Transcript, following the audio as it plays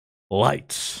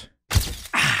Lights.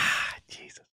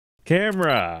 Jesus.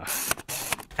 Camera.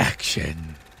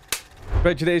 Action.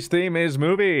 But today's theme is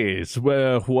movies.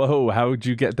 Well, whoa, how would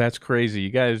you get? That's crazy. You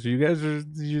guys are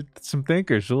some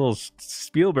thinkers. Little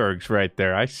Spielbergs right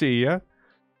there. I see ya.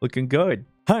 Looking good.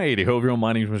 Hi, everyone.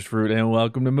 My name is Mr. Fruit, and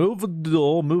welcome to Moviedle.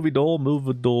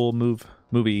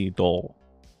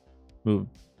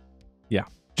 Yeah.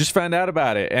 Just found out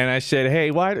about it, and I said,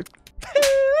 hey, why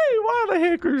the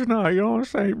heckers not? You know what I'm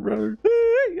saying, brother?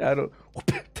 Hey, I don't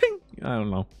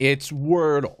know. It's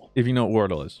Wordle, if you know what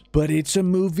Wordle is. But it's a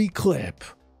movie clip.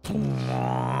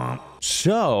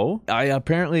 So,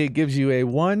 apparently it gives you a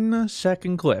 1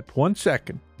 second clip. 1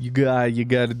 second. You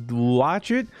gotta watch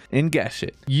it and guess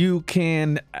it. You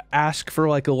can ask for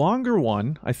like a longer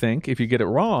one, I think, if you get it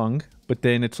wrong. But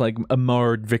then it's like a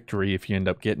marred victory if you end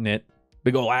up getting it.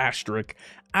 Big ol' asterisk.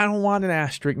 I don't want an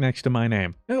asterisk next to my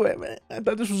name. No, I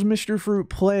thought this was Mr. Fruit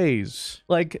Plays.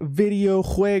 Like video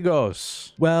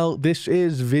juegos. Well, this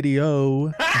is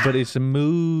video, but it's a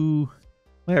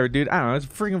whatever, dude. I don't know. It's a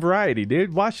freaking variety,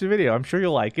 dude. Watch the video. I'm sure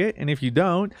you'll like it. And if you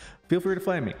don't, feel free to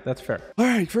flame me. That's fair. All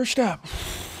right, first up.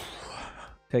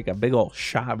 Take a big old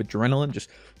shot of adrenaline. Just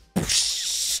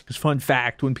fun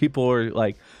fact, when people are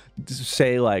like,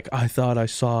 say like, I thought I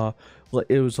saw...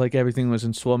 it was like everything was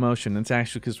in slow motion. It's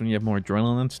actually because when you have more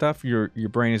adrenaline and stuff, your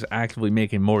brain is actively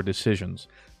making more decisions.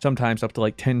 Sometimes up to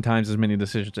like 10 times as many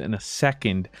decisions in a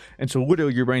second. And so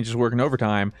literally your brain's just working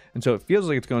overtime. And so it feels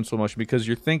like it's going slow motion because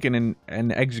you're thinking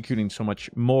and executing so much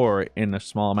more in a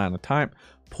small amount of time.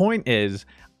 Point is,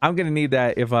 I'm going to need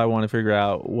that if I want to figure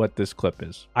out what this clip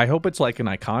is. I hope it's like an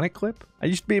iconic clip. I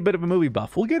used to be a bit of a movie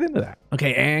buff. We'll get into that.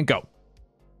 Okay, and go.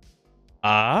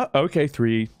 Okay,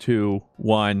 3, 2,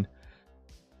 1.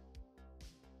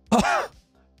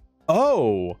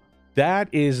 Oh, that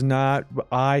is not...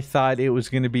 I thought it was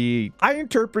going to be... I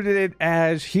interpreted it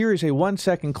as, here is a 1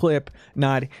 second clip,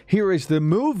 not here is the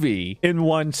movie in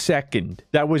 1 second.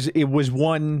 It was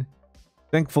one...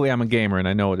 Thankfully, I'm a gamer and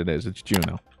I know what it is. It's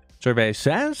Juno. Survey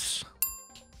says...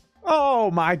 Oh,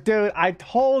 my dude. I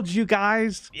told you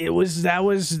guys.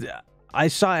 I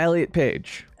saw Elliot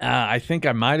Page. I think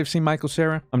I might have seen Michael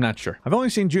Cera. I'm not sure. I've only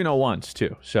seen Juno once,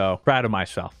 too, so proud of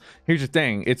myself. Here's the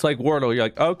thing. It's like Wordle. You're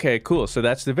like, okay, cool. So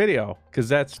that's the video, because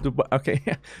that's the... Okay,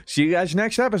 see you guys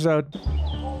next episode.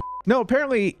 No,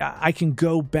 apparently I can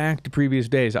go back to previous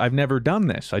days. I've never done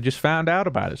this. I just found out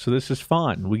about it, so this is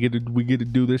fun. We get to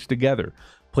do this together.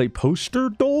 Play poster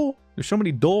doll? There's so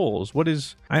many dolls.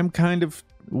 I'm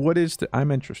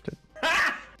interested.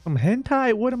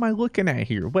 Hentai? What am I looking at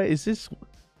here? What is this?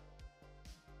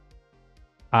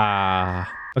 Okay,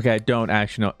 I don't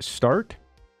actually know. Start?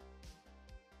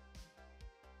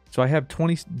 So I have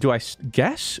 20... Do I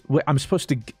guess? What, I'm supposed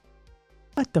to...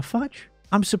 What the fudge?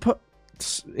 I'm supposed...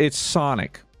 It's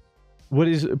Sonic. What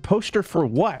is... Poster for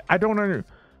what? I don't know.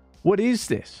 What is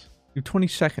this? You're 20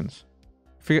 seconds.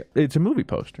 It's a movie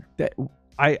poster.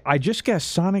 I just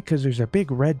guessed Sonic because there's a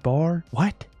big red bar.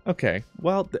 What? Okay,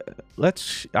 well,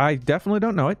 I definitely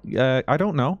don't know it. I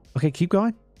don't know. Okay, keep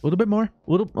going. A little bit more.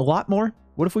 A lot more.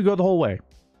 What if we go the whole way?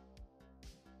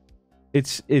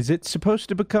 Is it supposed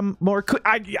to become more...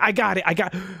 I got it.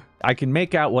 I can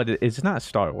make out what it is. It's not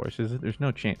Star Wars, is it? There's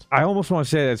no chance. I almost want to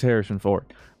say that's Harrison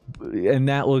Ford. And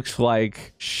that looks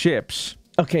like ships.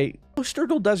 Okay, poster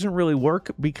doesn't really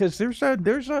work because there's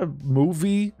a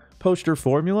movie... poster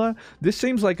formula. This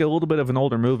seems like a little bit of an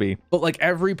older movie, but like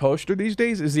every poster these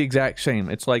days is the exact same.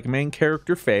 It's like main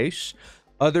character face,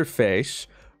 other face,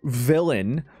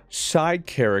 villain, side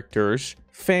characters,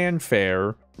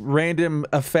 fanfare, random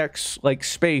effects like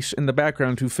space in the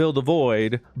background to fill the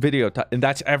void, video, and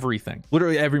that's everything.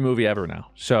 Literally every movie ever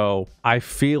now. So I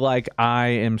feel like I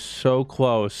am so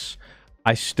close.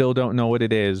 I still don't know what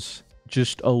it is.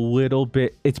 Just a little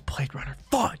bit. It's Blade Runner.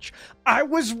 Fudge.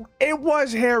 It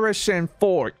was Harrison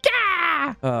Ford.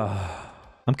 Yeah.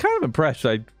 I'm kind of impressed.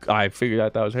 I figured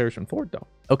out that was Harrison Ford though.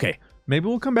 Okay, maybe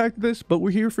we'll come back to this, but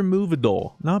we're here for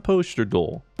Moviedle, not poster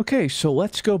doll. Okay, so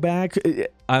let's go back.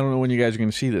 I don't know when you guys are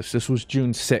going to see this. This was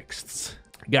June 6th.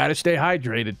 Gotta stay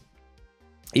hydrated,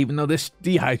 even though this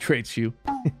dehydrates you.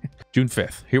 June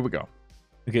 5th. Here we go.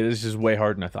 Okay, this is way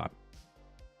harder than I thought.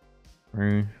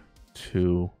 3,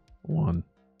 2, 1.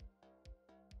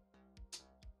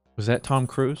 Was that Tom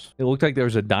Cruise? It looked like there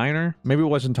was a diner. Maybe it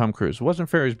wasn't Tom Cruise. It wasn't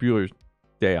Ferris Bueller's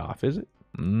Day Off, is it?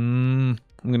 I'm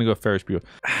gonna go Ferris Bueller,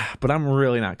 but I'm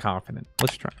really not confident.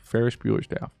 Let's try Ferris Bueller's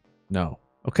Day Off. No.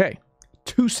 Okay,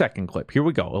 2 second clip. Here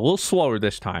we go. A little slower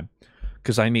this time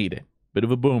because I need it. Bit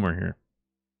of a boomer here.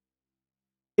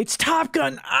 It's Top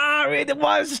Gun. It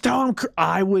was Tom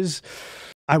Cruise.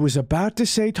 I was about to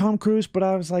say Tom Cruise, but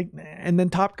I was like, and then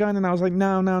Top Gun, and I was like,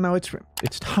 no,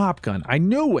 it's Top Gun. I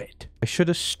knew it. I should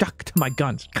have stuck to my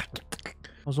guns. I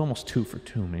was almost 2 for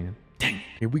 2, man. Dang it.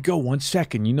 Here we go. 1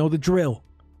 second. You know the drill.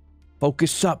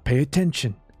 Focus up. Pay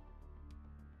attention.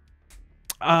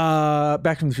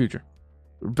 Back from the Future.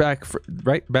 Back to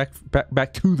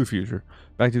the Future.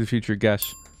 Back to the Future.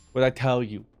 Guess what I tell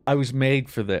you. I was made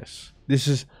for this. This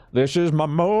is my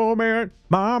moment,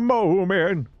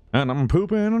 and I'm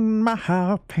pooping in my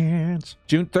hot pants.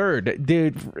 June 3rd,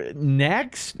 dude.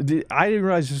 Next, I didn't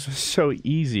realize this was so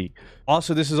easy.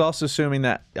 Also, this is also assuming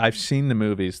that I've seen the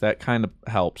movies. That kind of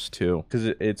helps too, because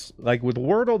it's like with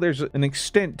Wordle, there's an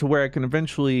extent to where I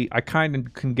kind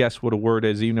of can guess what a word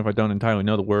is, even if I don't entirely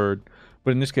know the word.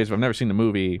 But in this case, if I've never seen the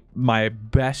movie, my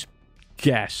best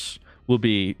guess will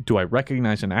be, do I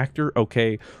recognize an actor?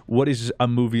 Okay, what is a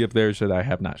movie of theirs that I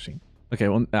have not seen? Okay,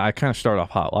 well, I kind of start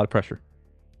off hot, a lot of pressure.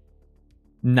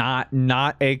 Not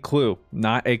a clue.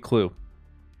 Not a clue.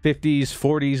 50s,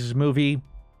 40s movie,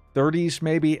 30s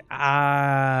maybe.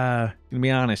 To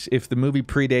be honest, if the movie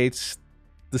predates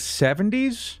the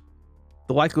 70s,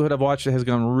 the likelihood I've watched it has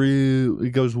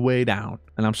it goes way down.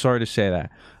 And I'm sorry to say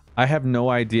that. I have no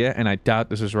idea, and I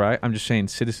doubt this is right. I'm just saying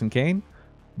Citizen Kane,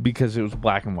 because it was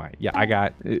black and white. Yeah,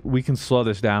 we can slow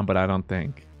this down, but I don't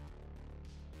think.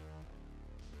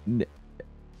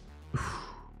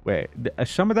 Wait,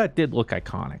 some of that did look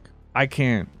iconic. I'm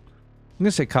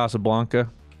gonna say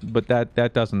Casablanca, but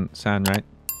that doesn't sound right.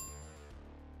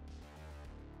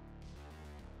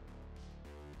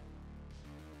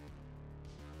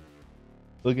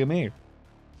 Look at me.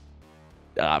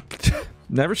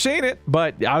 Never seen it,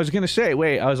 but I was gonna say,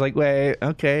 wait,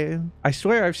 okay. I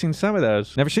swear I've seen some of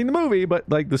those. Never seen the movie, but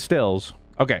like the stills.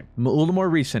 Okay, a little more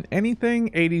recent. Anything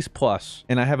 80s plus,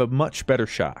 and I have a much better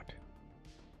shot.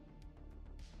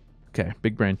 Okay,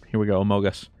 big brain. Here we go. Among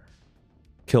Us.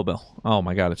 Kill Bill. Oh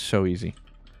my god, it's so easy.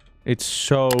 It's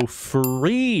so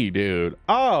free, dude.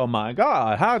 Oh my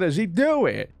god, how does he do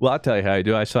it? Well, I'll tell you how I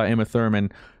do. I saw Emma Thurman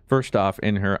first off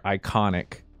in her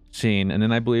iconic scene, and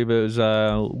then I believe it was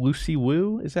Lucy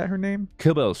Wu. Is that her name?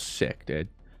 Kill Bill's sick, dude.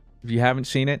 If you haven't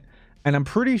seen it, and I'm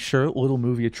pretty sure, little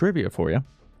movie of trivia for you.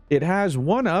 It has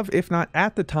one of, if not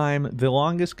at the time, the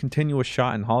longest continuous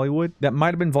shot in Hollywood. That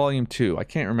might have been volume 2. I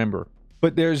can't remember.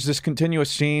 But there's this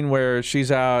continuous scene where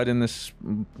she's out in this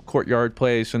courtyard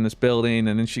place in this building,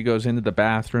 and then she goes into the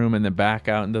bathroom and then back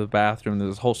out into the bathroom.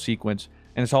 There's this whole sequence,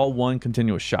 and it's all one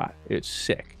continuous shot. It's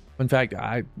sick. In fact,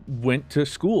 I went to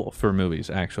school for movies,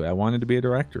 actually. I wanted to be a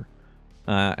director.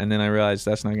 And then I realized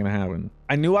that's not going to happen.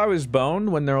 I knew I was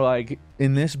boned when they're like,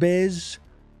 in this biz,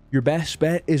 your best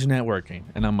bet is networking.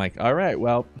 And I'm like, all right,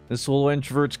 well, this little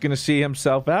introvert's going to see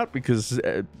himself out, because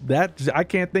I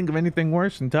can't think of anything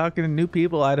worse than talking to new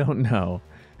people I don't know.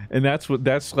 And that's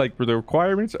like for the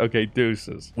requirements. Okay,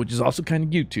 deuces. Which is also kind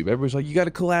of YouTube. Everybody's like, you got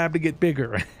to collab to get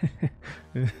bigger.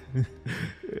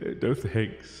 No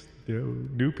thanks. No,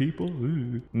 new people.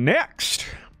 Ooh. Next.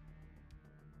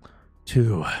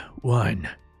 2, 1.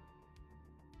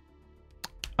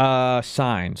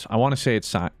 Signs. I want to say it's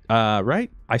Signs. Right?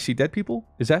 I See Dead People?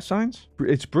 Is that Signs?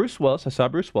 It's Bruce Willis. I saw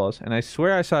Bruce Willis, and I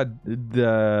swear I saw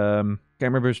can't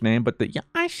remember his name, but yeah,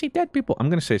 I See Dead People. I'm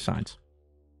gonna say Signs.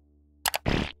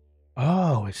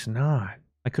 Oh, it's not.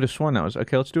 I could have sworn that was.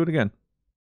 Okay, let's do it again.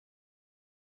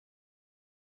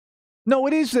 No,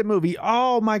 it is that movie.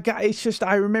 Oh my god, it's just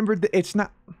I remembered it's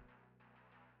not.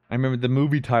 I remember the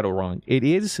movie title wrong. It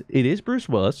is Bruce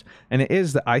Willis, and it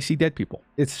is the I See Dead People.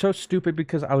 It's so stupid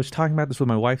because I was talking about this with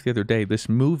my wife the other day, this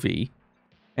movie,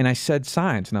 and I said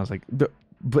Signs, and I was like,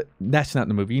 but that's not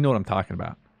the movie. You know what I'm talking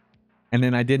about. And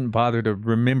then I didn't bother to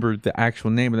remember the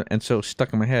actual name of it, and so it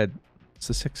stuck in my head. It's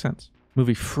The Sixth Sense.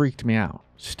 Movie freaked me out.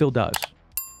 Still does.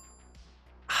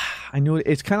 I knew it.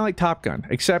 It's kind of like Top Gun,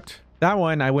 except that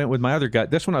one I went with my other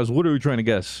gut. This one I was literally trying to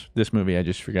guess this movie. I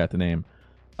just forgot the name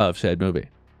of said movie.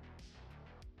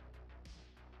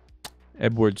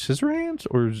 Edward Scissorhands,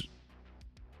 or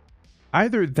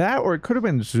either that, or it could have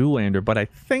been Zoolander, but I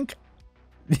think,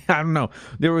 I don't know.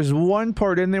 There was one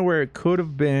part in there where it could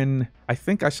have been, I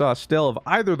think I saw a still of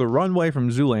either the runway from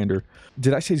Zoolander.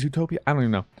 Did I say Zootopia? I don't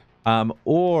even know.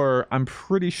 Or I'm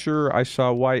pretty sure I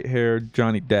saw white-haired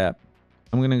Johnny Depp.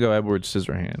 I'm going to go Edward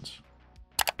Scissorhands.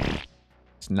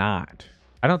 It's not.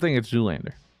 I don't think it's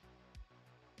Zoolander.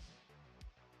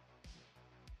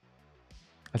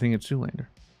 I think it's Zoolander.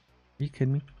 Are you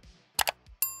kidding me?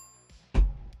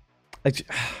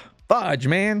 Fudge,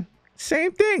 man.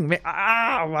 Same thing, man.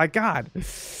 Oh, my God.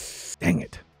 Dang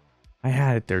it. I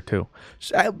had it there, too.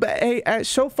 So, hey,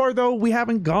 so far, though, we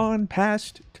haven't gone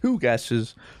past 2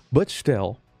 guesses, but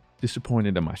still,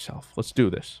 Disappointed in myself. Let's do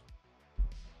this.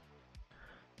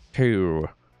 2,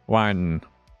 1.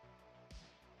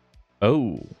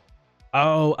 Oh.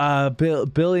 Oh,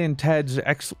 Billy and Ted's I've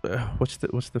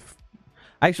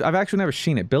actually never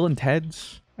seen it. Bill and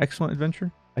Ted's Excellent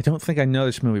Adventure? I don't think I know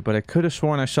this movie, but I could have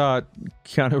sworn I saw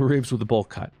Keanu Reeves with a bowl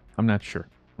cut. I'm not sure.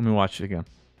 Let me watch it again.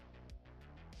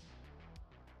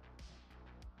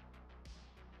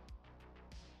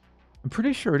 I'm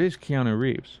pretty sure it is Keanu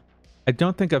Reeves. I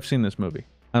don't think I've seen this movie.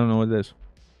 I don't know what it is.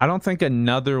 I don't think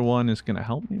another one is going to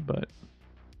help me, but...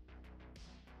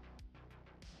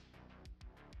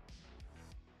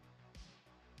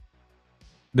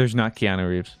 There's not Keanu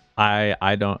Reeves.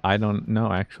 I don't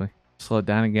know, actually. Slow it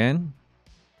down again.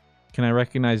 Can I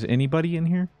recognize anybody in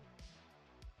here?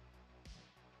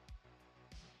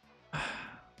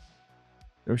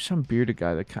 There was some bearded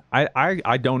guy that...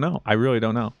 I don't know. I really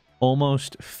don't know.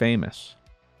 Almost Famous.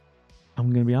 I'm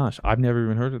going to be honest. I've never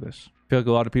even heard of this. I feel like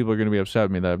a lot of people are going to be upset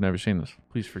with me that I've never seen this.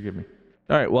 Please forgive me.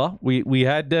 All right, well, we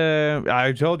had...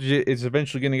 I told you it's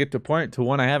eventually going to get to a point to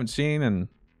one I haven't seen, and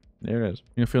there it is.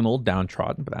 You're feeling a little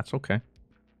downtrodden, but that's okay.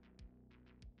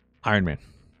 Iron Man.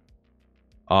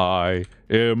 I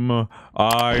am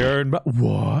Iron Man.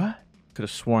 What? Could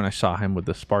have sworn I saw him with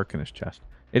the spark in his chest.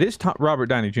 It is Robert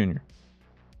Downey Jr.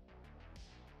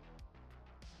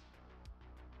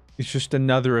 It's just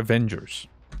another Avengers.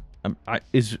 I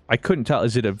couldn't tell.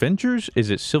 Is it Avengers? Is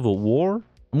it Civil War?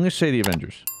 I'm gonna say the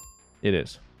Avengers. It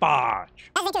is.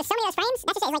 Botch.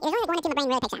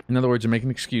 In other words, I'm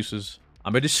making excuses.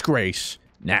 I'm a disgrace.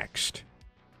 Next.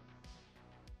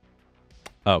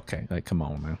 Okay, like come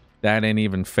on, man. That ain't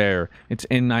even fair. It's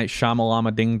M. Night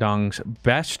Shyamalan Ding Dong's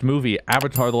best movie,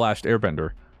 Avatar: The Last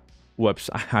Airbender. Whoops.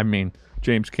 I mean,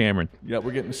 James Cameron. Yeah,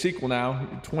 we're getting a sequel now.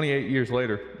 28 years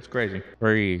later. It's crazy.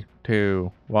 3,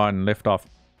 2, 1, lift off.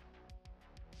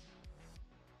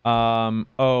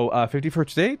 50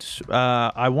 First Dates.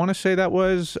 I want to say that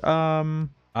was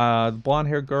the blonde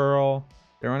haired girl.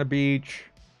 They're on a beach.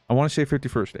 I want to say 50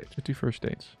 First Dates. 50 First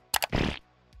Dates.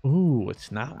 Ooh,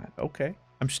 it's not. Okay.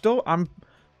 I'm still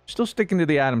sticking to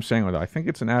the Adam Sandler though. I think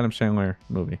it's an Adam Sandler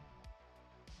movie.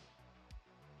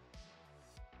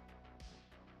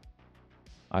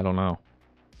 I don't know.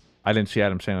 I didn't see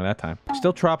Adam Sandler that time.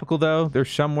 Still tropical though.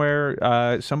 There's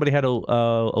somewhere somebody had a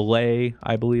lei,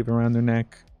 I believe, around their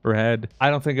neck or head.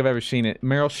 I don't think I've ever seen it.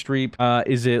 Meryl Streep.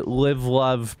 Is it Live,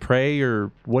 Love, Pray,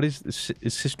 or what is this?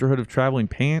 Is Sisterhood of Traveling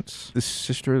Pants? The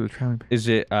Sisterhood of Traveling. Is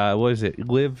it what is it?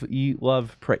 Live, Eat,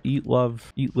 Love, Pray, Eat,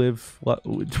 Love, Eat, Live. What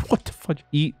the fuck?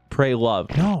 Eat, Pray,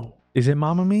 Love. No. Is it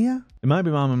Mamma Mia? It might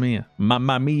be Mamma Mia.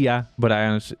 Mamma Mia. But I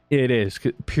honestly, it is.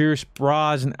 Pierce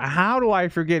Brosnan. How do I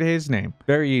forget his name?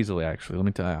 Very easily, actually. Let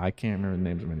me tell you. I can't remember the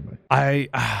names of anybody.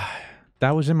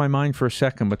 That was in my mind for a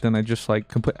second, but then I just like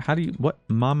complete. How do you what?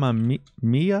 Mamma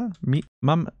Mia?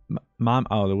 Mom.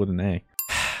 Oh, with an A.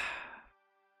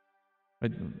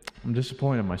 I'm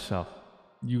disappointed in myself.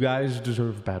 You guys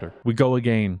deserve better. We go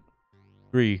again.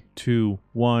 3, 2,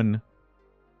 1.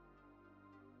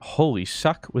 Holy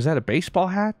suck. Was that a baseball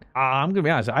hat? I'm gonna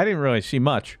be honest. I didn't really see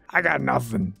much. I got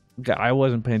nothing. I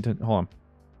wasn't paying attention. Hold on.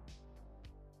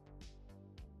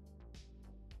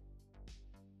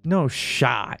 No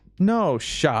shot. No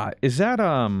shot. Is that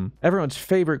everyone's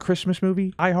favorite Christmas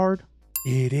movie? Die Hard?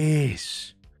 It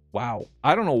is. Wow.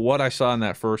 I don't know what I saw in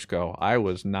that first go. I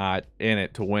was not in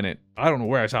it to win it. I don't know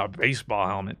where I saw a baseball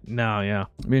helmet. No, yeah.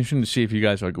 It'd be interesting to see if you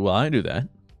guys are like, well, I do that.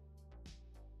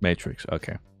 Matrix.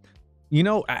 Okay. You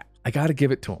know, I gotta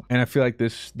give it to him. And I feel like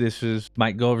this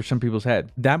might go over some people's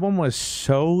head. That one was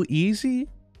so easy.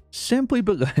 Simply,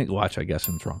 but watch, I guess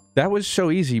I'm wrong. That was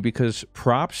so easy because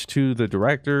props to the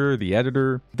director, the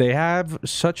editor. They have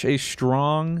such a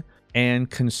strong and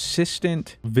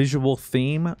consistent visual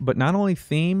theme, but not only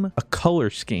theme, a color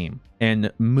scheme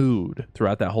and mood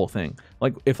throughout that whole thing.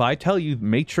 Like if I tell you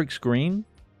Matrix Green,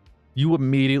 you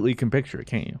immediately can picture it,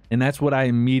 can't you? And that's what I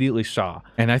immediately saw.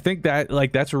 And I think that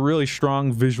like that's a really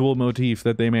strong visual motif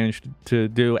that they managed to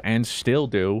do and still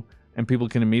do. And people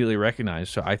can immediately recognize.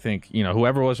 So I think, you know,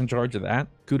 whoever was in charge of that,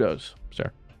 kudos,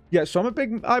 sir. Yeah, so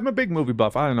I'm a big movie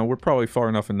buff. I don't know, we're probably far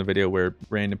enough in the video where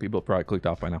random people have probably clicked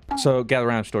off by now. So gather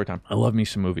around, story time. I love me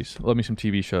some movies. I love me some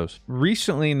TV shows.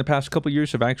 Recently, in the past couple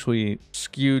years, I've actually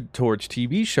skewed towards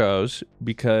TV shows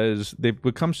because they've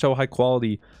become so high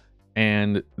quality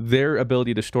and their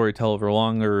ability to storytell over a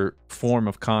longer form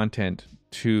of content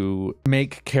to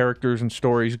make characters and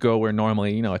stories go where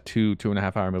normally, you know, a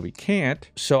 2.5 hour movie can't.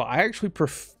 So I actually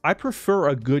prefer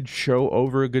a good show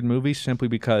over a good movie simply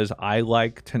because I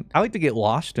like to get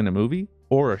lost in a movie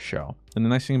or a show. And the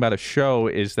nice thing about a show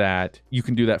is that you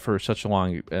can do that for such a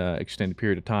long extended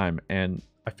period of time. And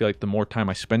I I feel like the more time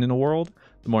I spend in a world,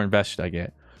 the more invested I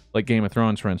get. Like Game of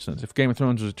Thrones, for instance. If Game of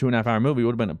Thrones was a 2.5-hour movie, it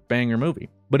would have been a banger movie.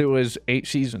 But it was 8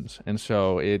 seasons. And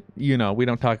so it, you know, we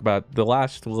don't talk about the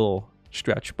last little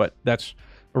stretch, but that's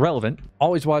irrelevant.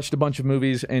 Always watched a bunch of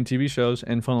movies and TV shows.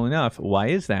 And funnily enough, why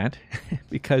is that?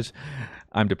 Because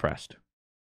I'm depressed.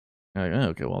 Like, oh,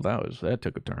 okay, well, that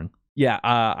took a turn.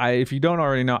 Yeah, if you don't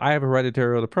already know, I have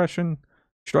hereditary depression.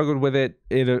 Struggled with it.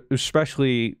 It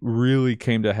especially really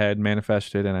came to head,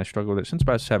 manifested, and I struggled with it since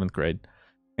about 7th grade.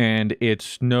 And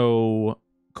it's no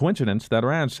coincidence that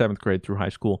around 7th grade through high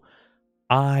school,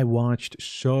 I watched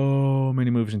so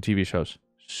many movies and TV shows.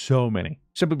 So many.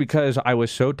 Simply because I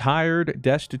was so tired,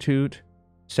 destitute,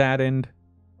 saddened,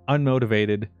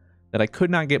 unmotivated, that I could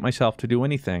not get myself to do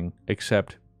anything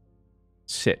except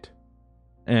sit.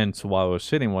 And so while I was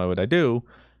sitting, what would I do?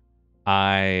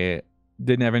 I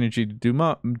didn't have energy to do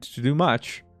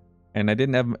much, and I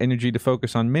didn't have energy to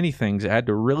focus on many things. I had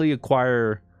to really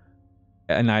acquire,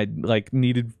 and I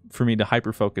needed for me to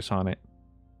hyper focus on it.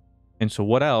 And so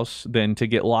what else than to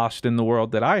get lost in the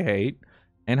world that I hate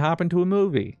and hop into a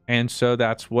movie? And so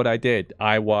that's what I did.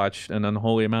 I watched an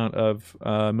unholy amount of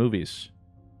movies,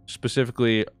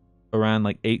 specifically around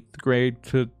 8th grade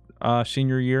to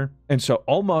senior year. And so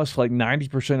almost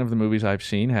 90% of the movies I've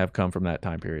seen have come from that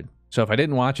time period. So if I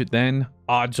didn't watch it then,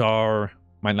 odds are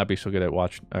might not be so good at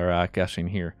watching or guessing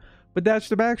here. But that's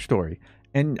the backstory.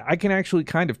 And I can actually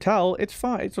kind of tell it's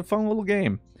fun. It's a fun little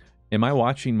game. Am I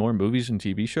watching more movies and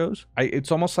TV shows?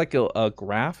 It's almost like a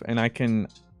graph, and I can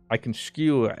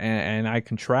skew and I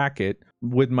can track it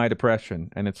with my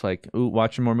depression. And it's like, ooh,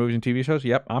 watching more movies and TV shows?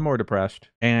 Yep, I'm more depressed.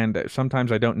 And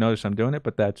sometimes I don't notice I'm doing it,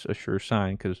 but that's a sure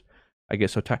sign because I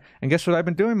get so tired. And guess what I've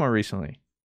been doing more recently?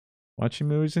 Watching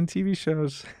movies and TV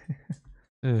shows.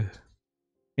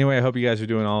 Anyway, I hope you guys are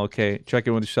doing all okay. Check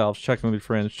in with yourselves. Check in with your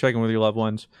friends. Check in with your loved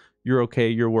ones. You're okay.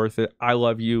 You're worth it. I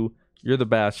love you. You're the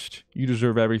best. You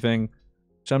deserve everything.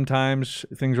 Sometimes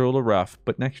things are a little rough,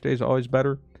 but next day is always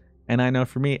better. And I know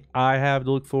for me, I have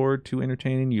to look forward to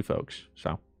entertaining you folks.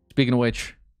 So, speaking of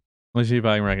which, let's see if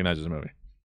I can recognize this movie.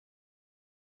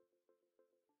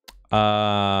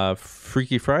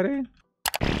 Freaky Friday?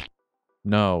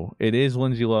 No, it is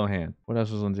Lindsay Lohan. What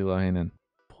else is Lindsay Lohan in?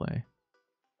 Play.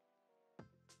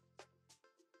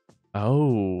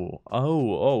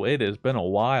 Oh, it has been a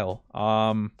while.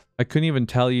 I couldn't even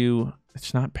tell you.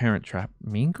 It's not Parent Trap.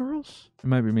 Mean Girls? It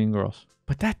might be Mean Girls.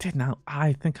 But that did not.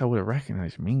 I think I would have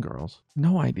recognized Mean Girls.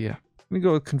 No idea. I'm gonna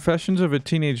go with Confessions of a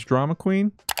Teenage Drama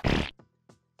Queen.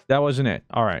 That wasn't it.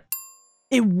 All right.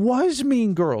 It was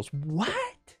Mean Girls. What?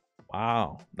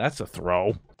 Wow, that's a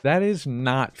throw. That is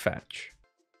not fetch.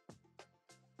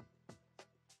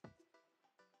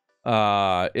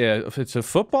 Yeah, if it's a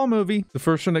football movie, the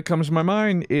first one that comes to my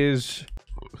mind is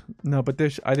no, but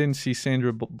there's I didn't see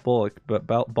Sandra Bullock, but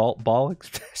Bullock.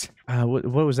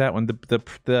 What was that one? The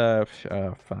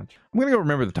fudge. I'm gonna go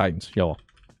Remember the Titans. Yellow.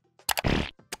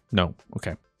 No.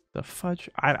 Okay. The fudge.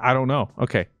 I don't know.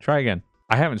 Okay, try again.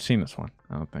 I haven't seen this one.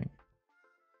 I don't think.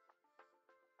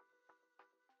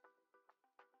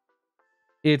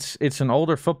 It's an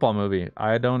older football movie.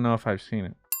 I don't know if I've seen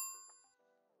it.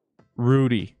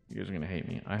 Rudy. You guys are gonna hate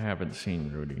me. I haven't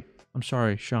seen Rudy. I'm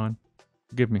sorry, Sean.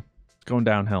 Forgive me. It's going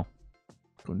downhill.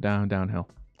 It's going downhill.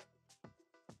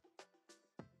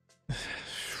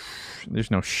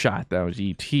 There's no shot that was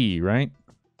E.T., right?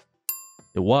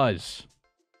 It was.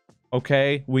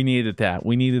 Okay, we needed that.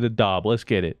 We needed a dub. Let's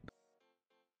get it.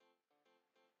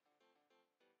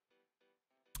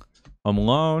 Home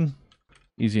Alone.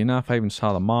 Easy enough. I even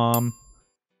saw The Mom.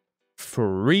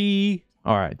 Free.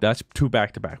 All right, that's 2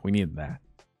 back-to-back. We needed that.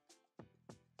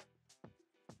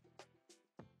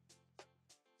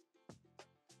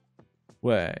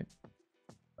 Wait.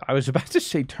 I was about to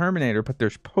say Terminator, but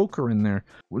there's poker in there.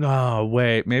 No,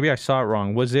 wait. Maybe I saw it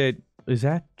wrong. Was it... Is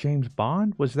that James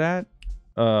Bond? Was that...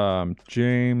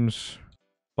 James...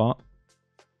 Bond...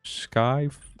 Sky...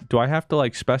 Do I have to,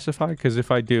 specify? Because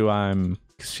if I do, I'm...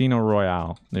 Casino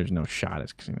Royale. There's no shot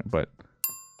as Casino, but...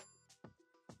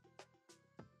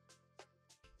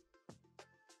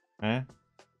 Huh?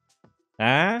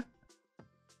 Huh?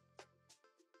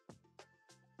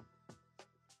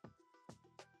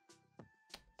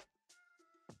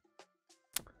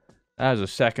 That was a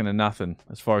second to nothing,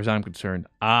 as far as I'm concerned.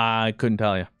 I couldn't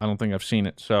tell you. I don't think I've seen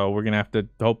it. So we're going to have to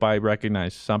hope I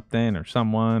recognize something or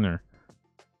someone or...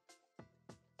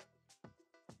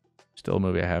 Still a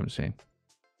movie I haven't seen.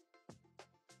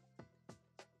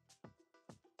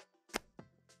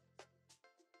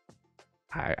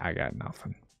 I got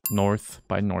nothing. North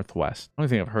by Northwest. I don't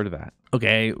think I've heard of that.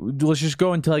 Okay, let's just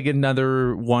go until I get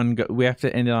another one. We have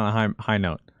to end it on a high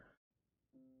note.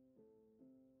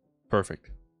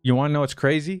 Perfect. You want to know what's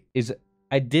crazy? Is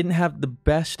I didn't have the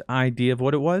best idea of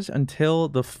what it was until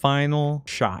the final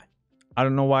shot. I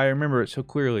don't know why I remember it so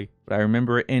clearly, but I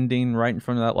remember it ending right in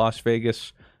front of that Las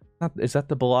Vegas. Is that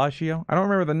the Bellagio? I don't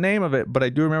remember the name of it, but I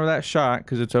do remember that shot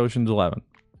because it's Ocean's 11.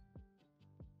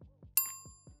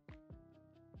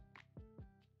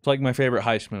 It's like my favorite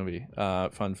heist movie.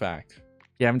 Fun fact. If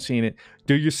you haven't seen it,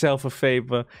 do yourself a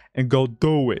favor and go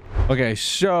do it. Okay,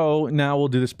 so now we'll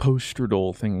do this poster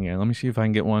doll thing again. Let me see if I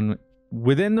can get one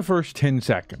within the first 10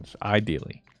 seconds,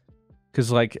 ideally.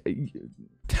 Because, like,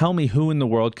 tell me who in the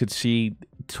world could see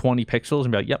 20 pixels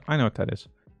and be like, yep, I know what that is.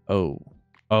 Oh.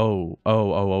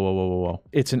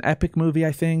 It's an epic movie,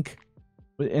 I think.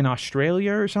 In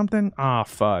Australia or something? Ah,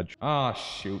 fudge. Ah,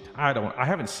 shoot. I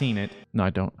haven't seen it. No,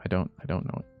 I don't know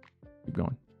it. Keep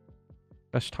going.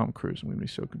 That's Tom Cruise. I'm gonna be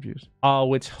so confused.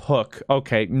 Oh, it's Hook.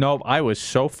 Okay. Nope. I was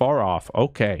so far off.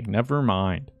 Okay. Never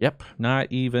mind. Yep. Not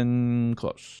even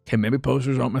close. Okay. Maybe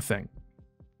posters aren't my thing.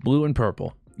 Blue and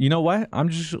purple. You know what?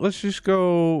 Let's just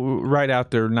go right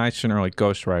out there nice and early.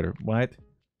 Ghost Rider. What?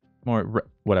 More,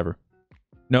 whatever.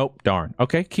 Nope. Darn.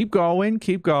 Okay. Keep going.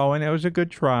 Keep going. It was a good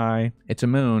try. It's a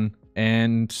moon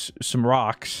and some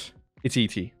rocks. It's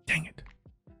E.T. Dang it.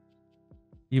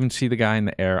 You even see the guy in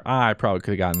the air. I probably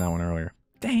could have gotten that one earlier.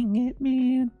 Dang it,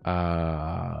 man.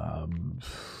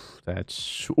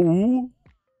 That's... Ooh.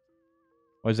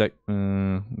 What is that?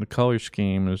 The color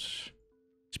scheme is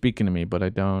speaking to me, but I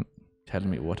don't. Tell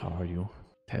me, what are you?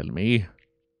 Tell me.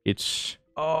 It's...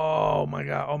 Oh my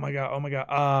god, oh my god, oh my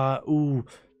god.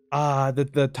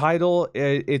 The title,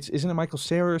 isn't it Michael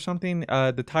Cera or something?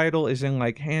 The title is in,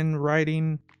 like,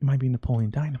 handwriting. It might be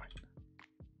Napoleon Dynamite.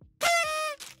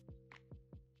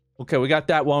 Okay, we got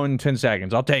that one in 10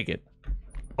 seconds. I'll take it.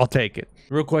 I'll take it.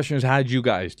 The real question is, how did you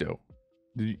guys do?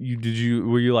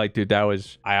 Were you like, dude, I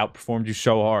outperformed you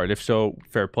so hard? If so,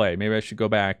 fair play. Maybe I should go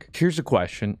back. Here's a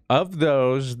question. Of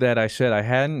those that I said I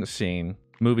hadn't seen,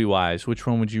 movie-wise, which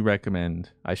one would you recommend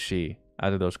I see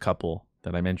out of those couple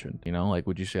that I mentioned? You know, like,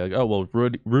 would you say, like, oh, well,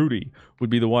 Rudy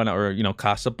would be the one, or, you know,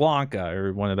 Casablanca,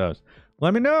 or one of those?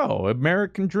 Let me know.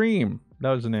 American Dream. That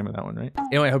was the name of that one, right?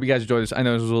 Anyway, I hope you guys enjoyed this. I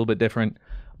know this was a little bit different,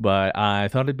 but I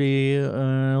thought it'd be a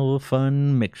little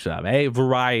fun mix-up. Hey,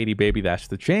 variety, baby. That's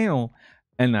the channel,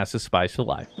 and that's the spice of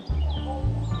life.